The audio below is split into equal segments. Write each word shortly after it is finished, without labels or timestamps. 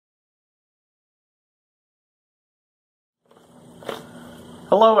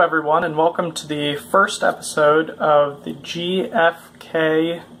Hello everyone, and welcome to the first episode of the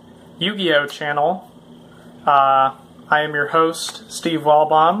GFKYGO channel. I am your host, Steve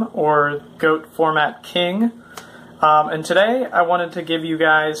Walbaum, or GOAT Format King. And today I wanted to give you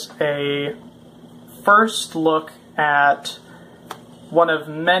guys a first look at one of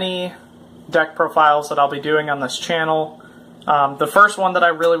many deck profiles that I'll be doing on this channel. The first one that I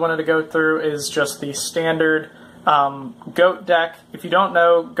really wanted to go through is just the standard GOAT deck. If you don't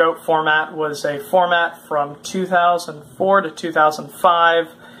know, GOAT format was a format from 2004 to 2005.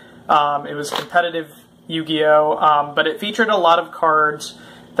 It was competitive Yu-Gi-Oh! But it featured a lot of cards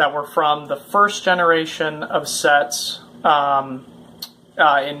that were from the first generation of sets in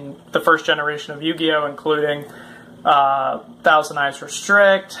the first generation of Yu-Gi-Oh!, including Thousand Eyes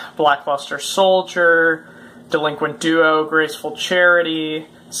Restrict, Blackluster Soldier, Delinquent Duo, Graceful Charity,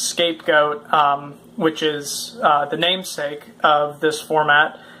 Scapegoat, which is the namesake of this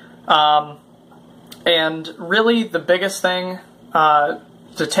format. And really the biggest thing to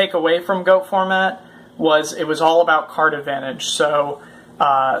take away from GOAT format was it was all about card advantage. So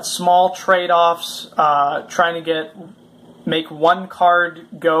small trade-offs, trying to make one card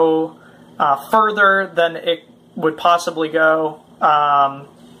go further than it would possibly go,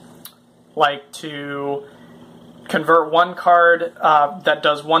 like to convert one card that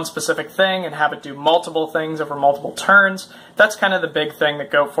does one specific thing and have it do multiple things over multiple turns. That's kind of the big thing that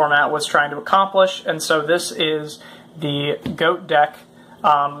GOAT format was trying to accomplish, and so this is the GOAT deck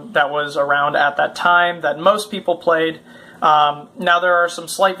that was around at that time that most people played. Now there are some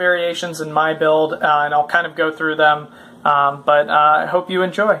slight variations in my build, and I'll kind of go through them, but I hope you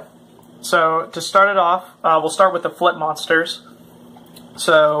enjoy. So to start it off, we'll start with the flip monsters.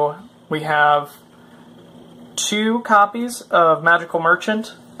 So we have 2 copies of Magical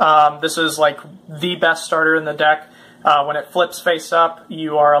Merchant. This is like the best starter in the deck. When it flips face up,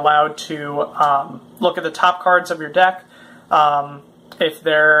 you are allowed to look at the top cards of your deck. If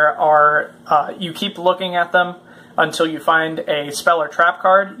there are, you keep looking at them until you find a spell or trap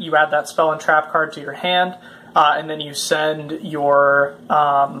card. You add that spell and trap card to your hand, and then you send your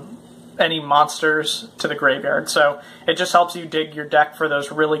any monsters to the graveyard. So it just helps you dig your deck for those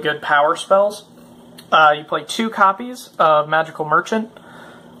really good power spells. You play 2 copies of Magical Merchant,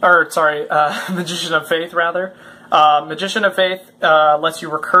 or sorry, Magician of Faith, rather. Magician of Faith lets you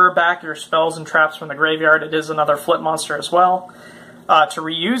recur back your spells and traps from the graveyard. It is another flip monster as well. To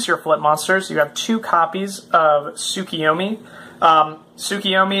reuse your flip monsters, you have 2 copies of Tsukiyomi.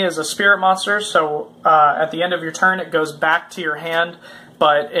 Tsukiyomi is a spirit monster, so at the end of your turn it goes back to your hand,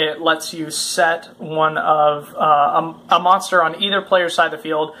 but it lets you set one of a monster on either player's side of the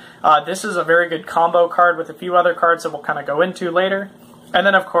field. This is a very good combo card with a few other cards that we'll kind of go into later. And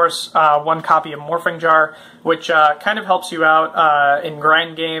then, of course, 1 copy of Morphing Jar, which kind of helps you out in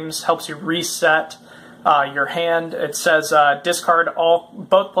grind games, helps you reset your hand. It says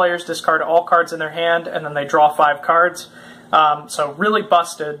both players discard all cards in their hand, and then they draw 5 cards. So really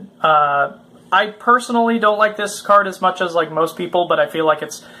busted. I personally don't like this card as much as like most people, but I feel like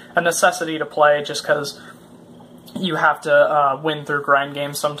it's a necessity to play just because you have to win through grind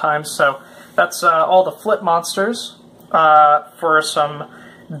games sometimes. So that's all the flip monsters. For some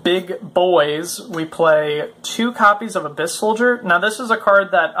big boys, we play 2 copies of Abyss Soldier. Now this is a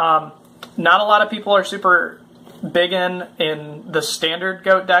card that not a lot of people are super big in the standard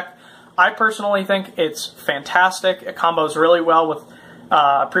GOAT deck. I personally think it's fantastic. It combos really well with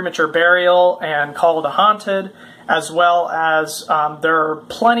Premature Burial and Call to Haunted, as well as there are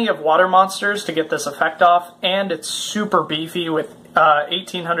plenty of water monsters to get this effect off, and it's super beefy with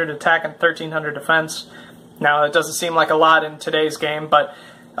 1800 attack and 1300 defense. Now it doesn't seem like a lot in today's game, but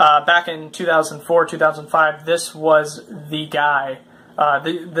back in 2004, 2005, this was the guy.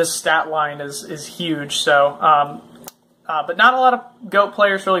 This stat line is huge, so but not a lot of GOAT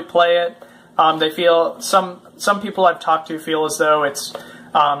players really play it. They feel, some people I've talked to feel as though it's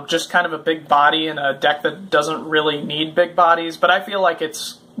just kind of a big body in a deck that doesn't really need big bodies, but I feel like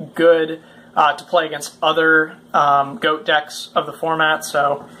it's good to play against other GOAT decks of the format,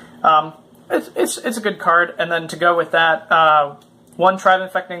 so it's a good card. And then to go with that, 1 Tribe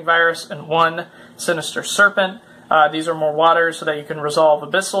Infecting Virus and 1 Sinister Serpent. These are more water so that you can resolve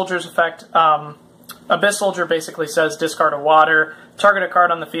Abyss Soldier's effect. Abyss Soldier basically says discard a water, target a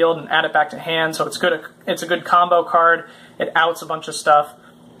card on the field, and add it back to hand, so it's good. It's a good combo card. It outs a bunch of stuff.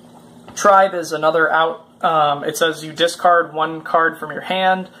 Tribe is another out. It says you discard 1 card from your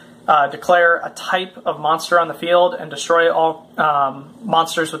hand, declare a type of monster on the field, and destroy all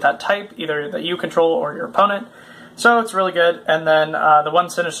monsters with that type, either that you control or your opponent. So it's really good. And then the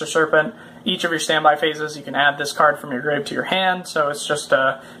one Sinister Serpent, each of your standby phases, you can add this card from your grave to your hand. So it's just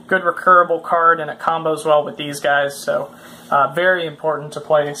a good recurable card, and it combos well with these guys. So very important to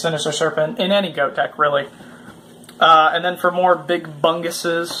play Sinister Serpent in any GOAT deck, really. And then for more big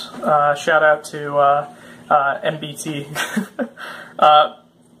bunguses, shout out to MBT.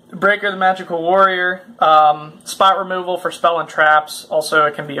 Breaker the Magical Warrior, spot removal for spell and traps. Also,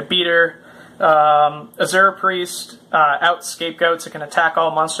 it can be a beater. Azura Priest, out Scapegoats. It can attack all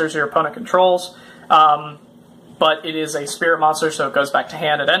monsters your opponent controls. But it is a spirit monster, so it goes back to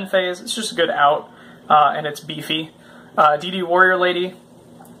hand at end phase. It's just a good out, and it's beefy. DD Warrior Lady.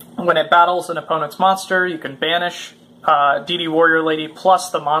 When it battles an opponent's monster, you can banish DD Warrior Lady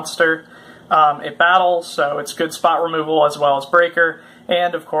plus the monster it battles, so it's good spot removal as well as breaker.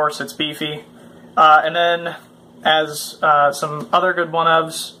 And, of course, it's beefy. And then, as some other good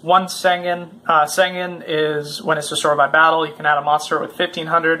one-ofs, one Sengen. Sengen is, when it's destroyed by battle, you can add a monster with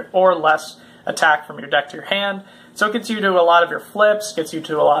 1,500 or less attack from your deck to your hand. So it gets you to a lot of your flips, gets you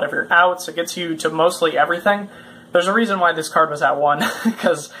to a lot of your outs, it gets you to mostly everything. There's a reason why this card was at 1,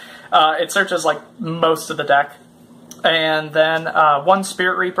 because it searches, like, most of the deck. And then one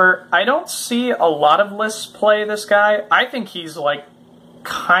Spirit Reaper. I don't see a lot of lists play this guy. I think he's, like,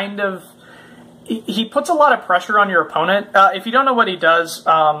 kind of... He puts a lot of pressure on your opponent. If you don't know what he does,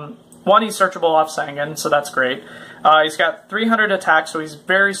 one, he's searchable off Sangan, so that's great. He's got 300 attack, so he's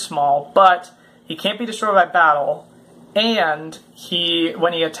very small, but he can't be destroyed by battle, and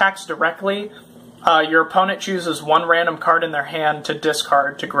when he attacks directly, your opponent chooses one random card in their hand to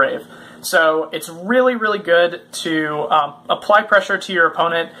discard to grave. So it's really, really good to apply pressure to your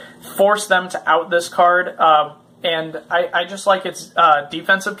opponent, force them to out this card, and I just like its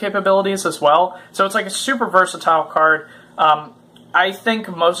defensive capabilities as well. So it's like a super versatile card. I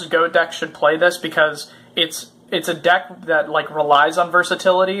think most GOAT decks should play this because it's a deck that like relies on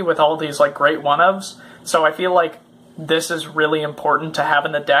versatility with all these like great one-ofs. So I feel like this is really important to have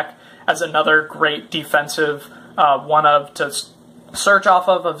in the deck as another great defensive one-of to search off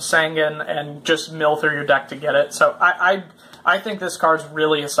of Sangan and just mill through your deck to get it. So I think this card's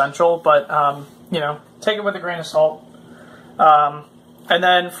really essential, but you know, take it with a grain of salt. And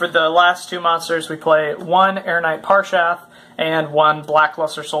then for the last two monsters, we play one Air Knight Parshath and one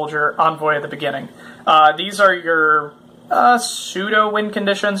Blackluster Soldier Envoy at the beginning. These are your pseudo win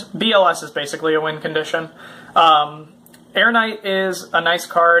conditions. BLS is basically a win condition. Air Knight is a nice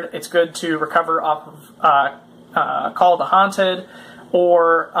card. It's good to recover off of Call of the Haunted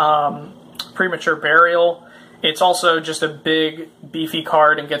or Premature Burial. It's also just a big, beefy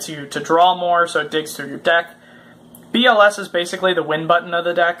card and gets you to draw more, so it digs through your deck. BLS is basically the win button of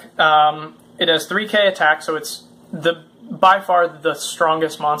the deck. It has 3k attack, so it's by far the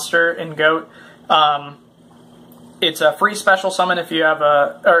strongest monster in GOAT. It's a free special summon if you have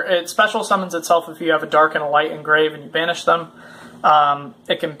it special summons itself if you have a dark and a light engrave and you banish them.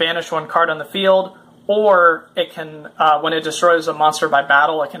 It can banish one card on the field, or it can, when it destroys a monster by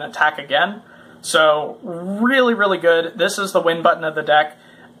battle, it can attack again. So, really, really good. This is the win button of the deck.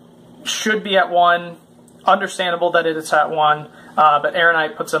 Should be at 1. Understandable that it's at 1, but Air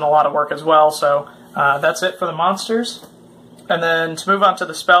Knight puts in a lot of work as well, so that's it for the monsters. And then to move on to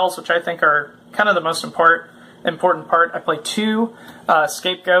the spells, which I think are kind of the most important part, I play 2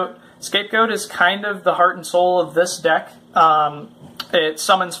 Scapegoat. Scapegoat is kind of the heart and soul of this deck. It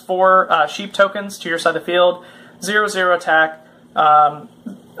summons 4 sheep tokens to your side of the field, 0/0 attack,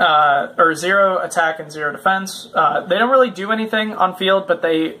 or 0 attack and 0 defense. They don't really do anything on field, but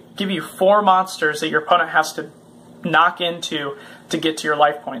they give you 4 monsters that your opponent has to knock into to get to your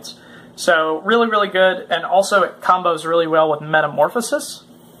life points. So really, really good, and also it combos really well with Metamorphosis.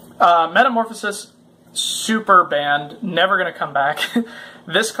 Metamorphosis, super banned, never going to come back.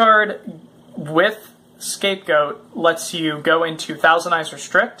 This card with Scapegoat lets you go into Thousand Eyes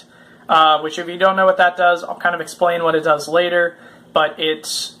Restrict, which if you don't know what that does, I'll kind of explain what it does later. But it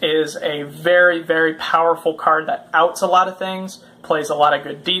is a very, very powerful card that outs a lot of things, plays a lot of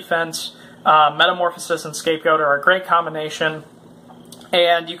good defense. Metamorphosis and Scapegoat are a great combination,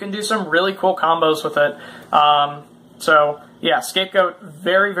 and you can do some really cool combos with it. So, yeah, Scapegoat,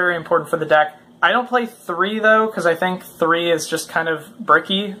 very, very important for the deck. I don't play 3, though, because I think 3 is just kind of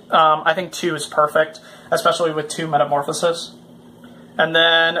bricky. I think 2 is perfect, especially with 2 Metamorphosis. And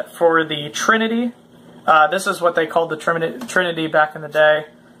then for the Trinity... this is what they called the Trinity back in the day.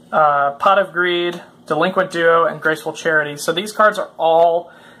 Pot of Greed, Delinquent Duo, and Graceful Charity. So these cards are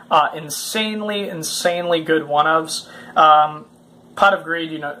all insanely, insanely good one-ofs. Pot of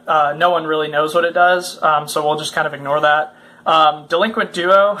Greed, you know, no one really knows what it does, so we'll just kind of ignore that. Delinquent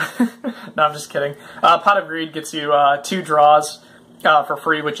Duo, no, I'm just kidding. Pot of Greed gets you 2 draws for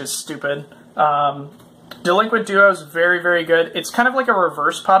free, which is stupid. Delinquent Duo is very, very good. It's kind of like a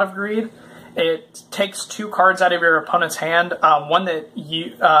reverse Pot of Greed. It takes 2 cards out of your opponent's hand, one that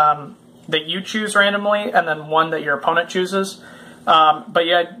you choose randomly, and then one that your opponent chooses. But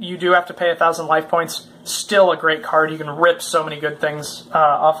yeah, you do have to pay 1,000 life points. Still a great card. You can rip so many good things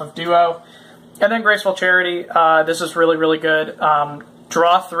off of Duo. And then Graceful Charity. This is really, really good.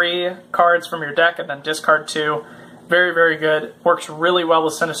 Draw 3 cards from your deck and then discard 2. Very, very good. Works really well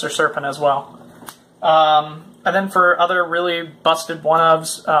with Sinister Serpent as well. And then for other really busted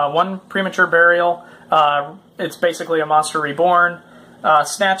one-ofs, 1 Premature Burial. It's basically a Monster Reborn.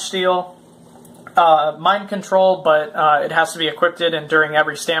 Snatch Steal. Mind Control, but it has to be equipped, and during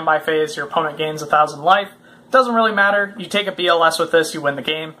every standby phase, your opponent gains 1,000 life. Doesn't really matter. You take a BLS with this, you win the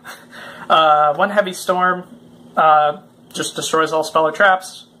game. 1 Heavy Storm, just destroys all spell or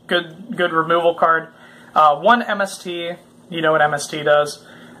traps. Good removal card. 1 MST, you know what MST does.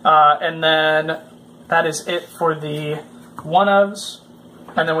 And then that is it for the one-ofs.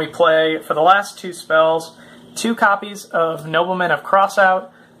 And then we play, for the last 2 spells, 2 copies of Nobleman of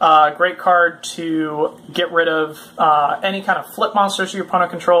Crossout. Great card to get rid of any kind of flip monsters your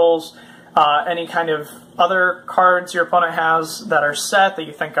opponent controls, any kind of other cards your opponent has that are set that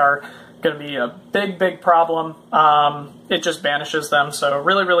you think are going to be a big, big problem. It just banishes them, so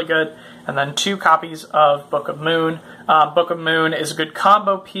really, really good. And then 2 copies of Book of Moon. Book of Moon is a good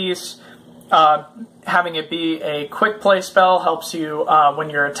combo piece. Having it be a quick play spell helps you when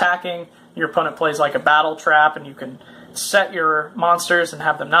you're attacking. Your opponent plays like a battle trap, and you can set your monsters and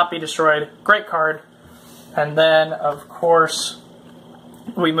have them not be destroyed. Great card. And then, of course,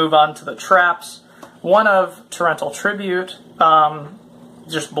 we move on to the traps. 1 of Torrential Tribute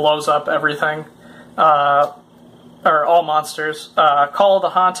just blows up everything, or all monsters. Call of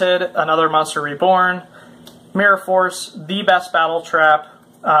the Haunted, another Monster Reborn. Mirror Force, the best battle trap.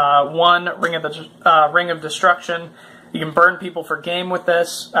 1 Ring of Destruction. You can burn people for game with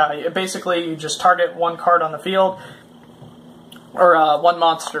this. Basically, you just target 1 card on the field, or 1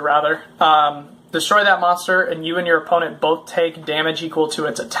 monster, rather. Destroy that monster, and you and your opponent both take damage equal to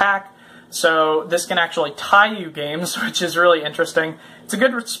its attack. So this can actually tie you games, which is really interesting. It's a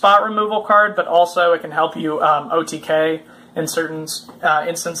good spot removal card, but also it can help you OTK in certain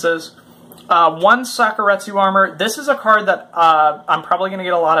instances. 1 Sakuretsu Armor. This is a card that I'm probably going to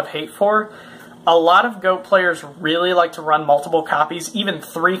get a lot of hate for. A lot of GOAT players really like to run multiple copies, even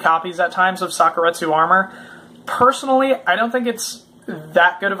 3 copies at times of Sakuretsu Armor. Personally, I don't think it's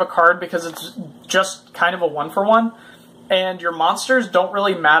that good of a card because it's just kind of a 1-for-1. And your monsters don't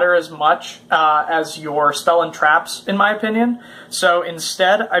really matter as much as your spell and traps, in my opinion. So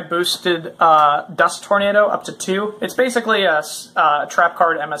instead, I boosted Dust Tornado up to 2. It's basically a trap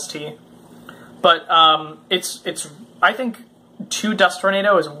card MST. But I think 2 Dust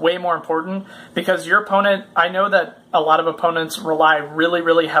Tornado is way more important because your opponent, I know that a lot of opponents rely really,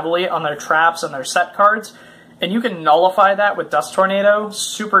 really heavily on their traps and their set cards, and you can nullify that with Dust Tornado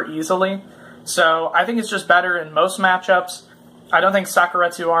super easily. So I think it's just better in most matchups. I don't think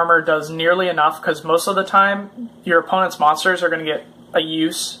Sakuretsu Armor does nearly enough because most of the time your opponent's monsters are going to get a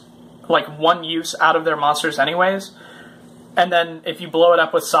use, like 1 use out of their monsters anyways. And then if you blow it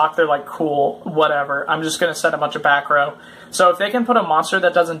up with Sock, they're like, cool, whatever. I'm just going to set a bunch of back row. So if they can put a monster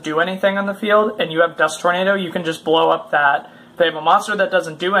that doesn't do anything on the field and you have Dust Tornado, you can just blow up that. They have a monster that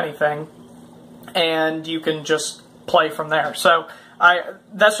doesn't do anything, and you can just play from there. So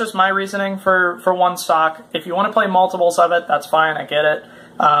that's just my reasoning for 1 Sock. If you want to play multiples of it, that's fine, I get it.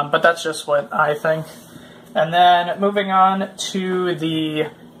 But that's just what I think. And then moving on to the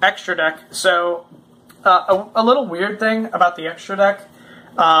extra deck. So a little weird thing about the extra deck.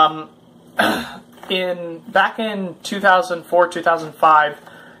 Back in 2004, 2005,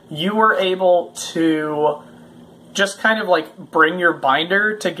 you were able to just kind of like bring your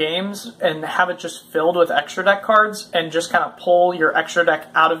binder to games and have it just filled with extra deck cards and just kind of pull your extra deck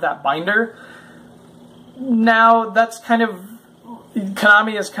out of that binder. Now that's kind of,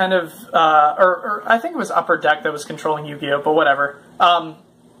 Konami is kind of, or I think it was Upper Deck that was controlling Yu-Gi-Oh, but whatever.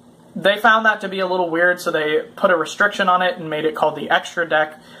 They found that to be a little weird, so they put a restriction on it and made it called the extra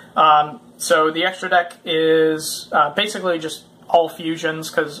deck. So the extra deck is basically just all fusions,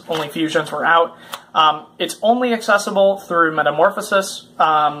 because only fusions were out. It's only accessible through Metamorphosis.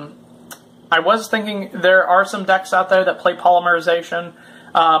 I was thinking there are some decks out there that play Polymerization,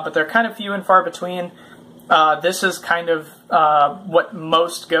 but they're kind of few and far between. This is kind of what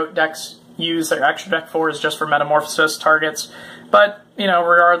most GOAT decks use their extra deck for, is just for Metamorphosis targets. But, you know,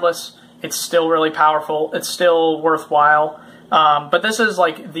 regardless, it's still really powerful. It's still worthwhile. But this is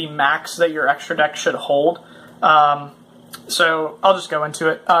like the max that your extra deck should hold. So I'll just go into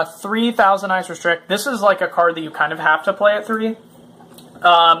it. 3 Thousand Eyes Restrict. This is like a card that you kind of have to play at 3.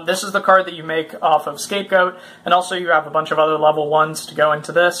 This is the card that you make off of Scapegoat, and also you have a bunch of other level 1s to go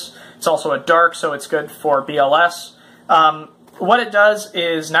into this. It's also a dark, so it's good for BLS. What it does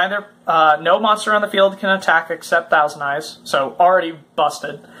is no monster on the field can attack except Thousand Eyes, so already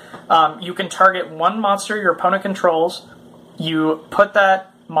busted. You can target one monster your opponent controls, you put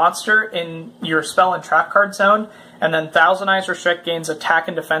that monster in your spell and trap card zone, and then Thousand Eyes Restrict gains attack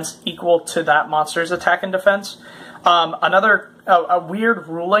and defense equal to that monster's attack and defense. A weird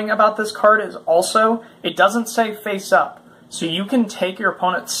ruling about this card is also, it doesn't say face up. So you can take your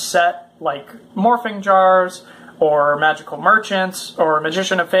opponent's set, like Morphing Jars, or Magical Merchants, or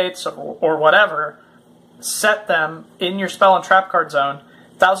Magician of Fates, or whatever, set them in your spell and trap card zone.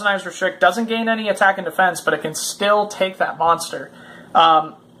 Thousand Eyes Restrict doesn't gain any attack and defense, but it can still take that monster.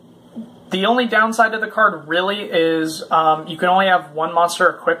 The only downside of the card really is you can only have one monster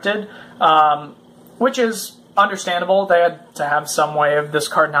equipped, which is understandable. They had to have some way of this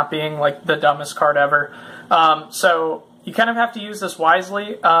card not being like the dumbest card ever. So you kind of have to use this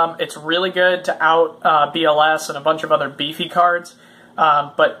wisely. It's really good to out BLS and a bunch of other beefy cards,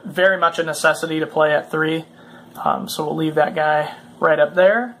 but very much a necessity to play at 3. So we'll leave that guy right up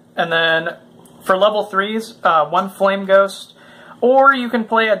there. And then for level 3s, 1 Flame Ghost, or you can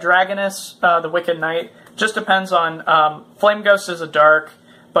play a Dragoness, the Wicked Knight. Just depends on, Flame Ghost is a dark,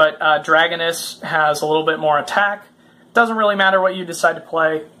 but Dragoness has a little bit more attack. Doesn't really matter what you decide to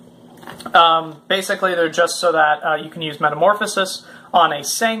play. Basically, they're just so that you can use Metamorphosis on a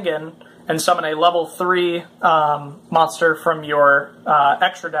Sangan and summon a level 3 monster from your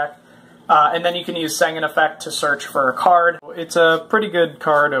extra deck. And then you can use Sangan Effect to search for a card. It's a pretty good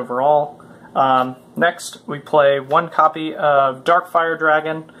card overall. Next, we play 1 copy of Darkfire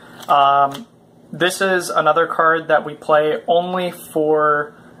Dragon. This is another card that we play only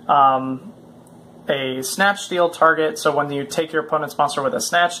for a Snatch Steal target, so when you take your opponent's monster with a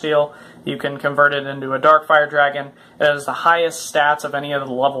Snatch Steal, you can convert it into a Darkfire Dragon. It has the highest stats of any of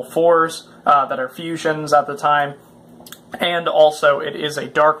the level 4s that are fusions at the time, and also it is a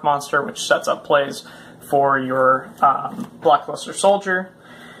dark monster, which sets up plays for your Blockbuster Soldier.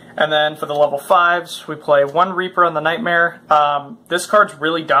 And then for the level 5s, we play 1 Reaper on the Nightmare. This card's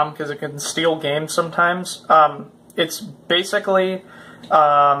really dumb because it can steal games sometimes. It's basically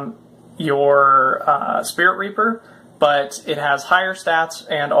your Spirit Reaper, but it has higher stats,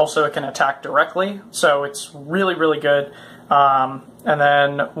 and also it can attack directly, so it's really, really good. And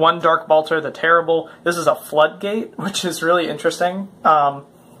then 1 Dark Balter, the Terrible. This is a Floodgate, which is really interesting.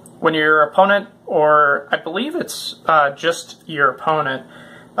 When your opponent, or I believe it's just your opponent,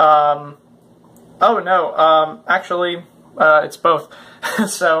 actually, it's both.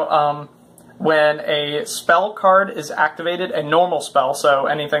 So, when a spell card is activated, a normal spell, so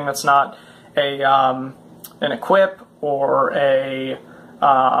anything that's not an equip or a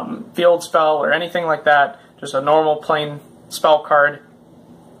field spell or anything like that, just a normal plain spell card,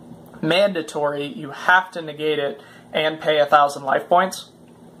 mandatory, you have to negate it and pay 1,000 life points.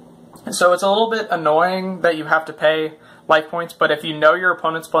 So it's a little bit annoying that you have to pay life points, but if you know your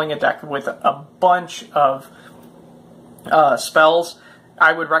opponent's playing a deck with a bunch of spells,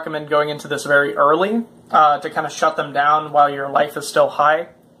 I would recommend going into this very early to kind of shut them down while your life is still high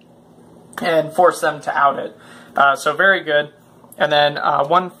and force them to out it. So very good. And then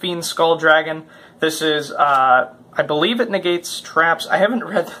 1 Fiend Skull Dragon. This is, I believe it negates traps. I haven't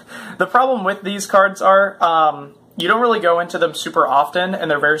read. The problem with these cards are you don't really go into them super often,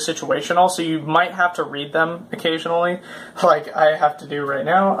 and they're very situational, so you might have to read them occasionally, like I have to do right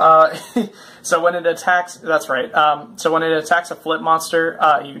now. So when it attacks, that's right, so when it attacks a flip monster,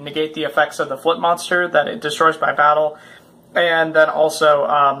 you negate the effects of the flip monster that it destroys by battle, and then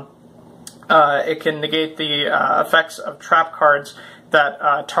also it can negate the effects of trap cards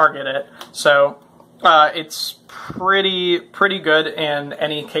that target it. So it's pretty good in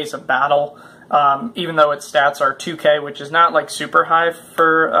any case of battle. Even though its stats are 2k, which is not like super high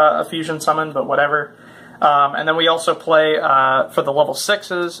for a fusion summon, but whatever. And then we also play, for the level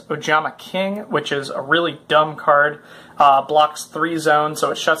 6s, Ojama King, which is a really dumb card. Blocks 3 zones,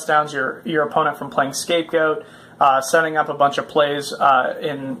 so it shuts down your opponent from playing Scapegoat, setting up a bunch of plays.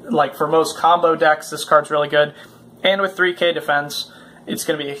 For most combo decks, this card's really good. And with 3k defense, it's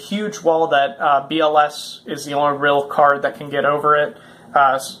going to be a huge wall that BLS is the only real card that can get over it.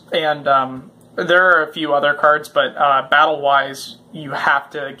 There are a few other cards, but battle-wise, you have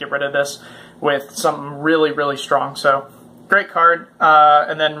to get rid of this with something really, really strong. So, great card.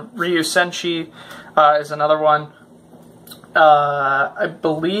 And then Ryu Senshi is another one. I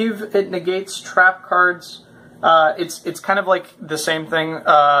believe it negates trap cards. It's kind of like the same thing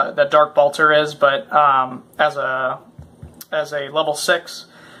that Dark Bolter is, but as a level 6.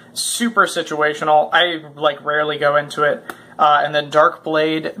 Super situational. I like rarely go into it. And then Dark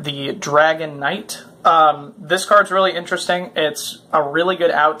Blade, the Dragon Knight. This card's really interesting. It's a really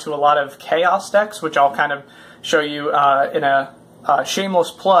good out to a lot of Chaos decks, which I'll kind of show you in a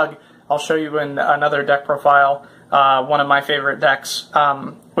shameless plug. I'll show you in another deck profile, one of my favorite decks,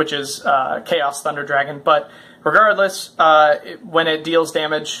 which is Chaos Thunder Dragon. But regardless, when it deals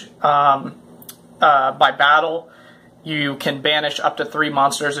damage by battle, you can banish up to 3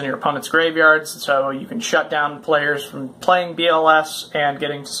 monsters in your opponent's graveyards, so you can shut down players from playing BLS and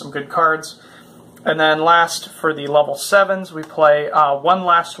getting to some good cards. And then last, for the level 7s, we play One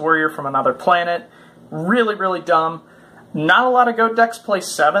Last Warrior from Another Planet. Really, really dumb. Not a lot of GOAT decks play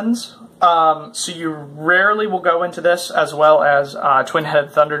 7s, so you rarely will go into this, as well as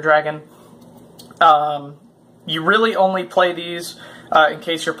Twin-Headed Thunder Dragon. You really only play these in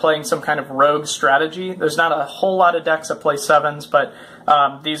case you're playing some kind of rogue strategy. There's not a whole lot of decks that play 7s, but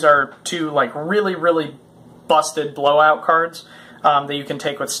these are 2 like really, really busted blowout cards that you can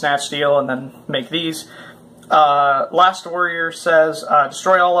take with Snatch Steal and then make these. Last Warrior says,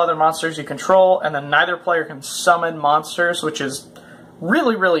 destroy all other monsters you control, and then neither player can summon monsters, which is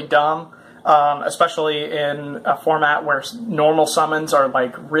really, really dumb, especially in a format where normal summons are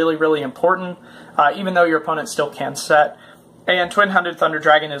like really, really important, even though your opponent still can set. And Twin-Headed Thunder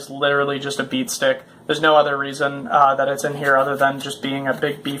Dragon is literally just a beat stick. There's no other reason that it's in here other than just being a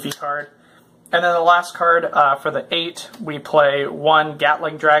big beefy card. And then the last card for the 8, we play 1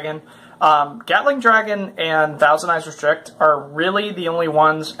 Gatling Dragon. Gatling Dragon and Thousand Eyes Restrict are really the only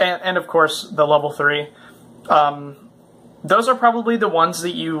ones, and of course the level 3. Those are probably the ones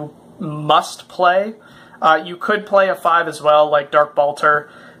that you must play. You could play a 5 as well, like Dark Bolter.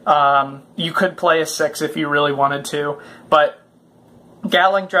 You could play a 6 if you really wanted to, but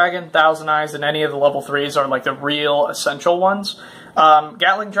Gatling Dragon, Thousand Eyes, and any of the level 3s are like the real essential ones.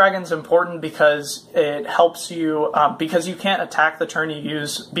 Gatling Dragon's important because it helps you, because you can't attack the turn you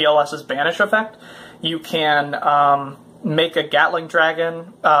use BLS's Banish effect. You can make a Gatling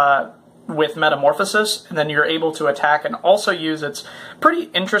Dragon with Metamorphosis, and then you're able to attack and also use its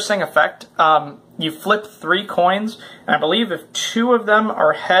pretty interesting effect. You flip 3 coins, and I believe if 2 of them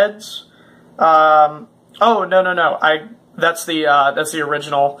are heads, oh no, that's the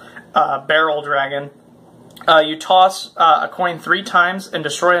original Barrel Dragon. You toss a coin 3 times and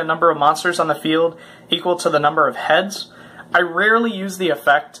destroy a number of monsters on the field equal to the number of heads. I rarely use the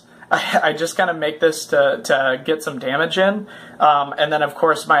effect. I just kind of make this to get some damage in, and then of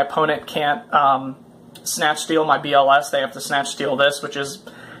course my opponent can't Snatch Steal my BLS. They have to Snatch Steal this, which is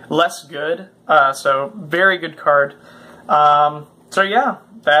less good. So very good card. So yeah,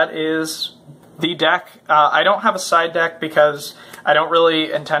 that is the deck. I don't have a side deck because I don't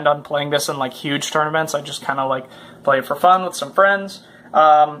really intend on playing this in like huge tournaments. I just kind of like play it for fun with some friends.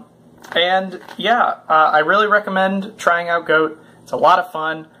 And yeah, I really recommend trying out GOAT. It's a lot of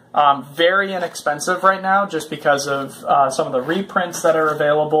fun. Very inexpensive right now just because of some of the reprints that are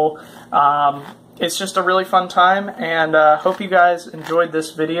available. It's just a really fun time, and hope you guys enjoyed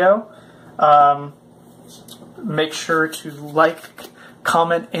this video. Make sure to like,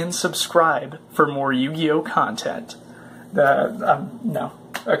 comment, and subscribe for more Yu-Gi-Oh! Content. No.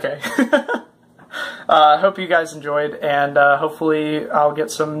 Okay. Hope you guys enjoyed, and hopefully I'll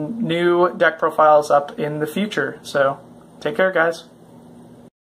get some new deck profiles up in the future. So, take care, guys.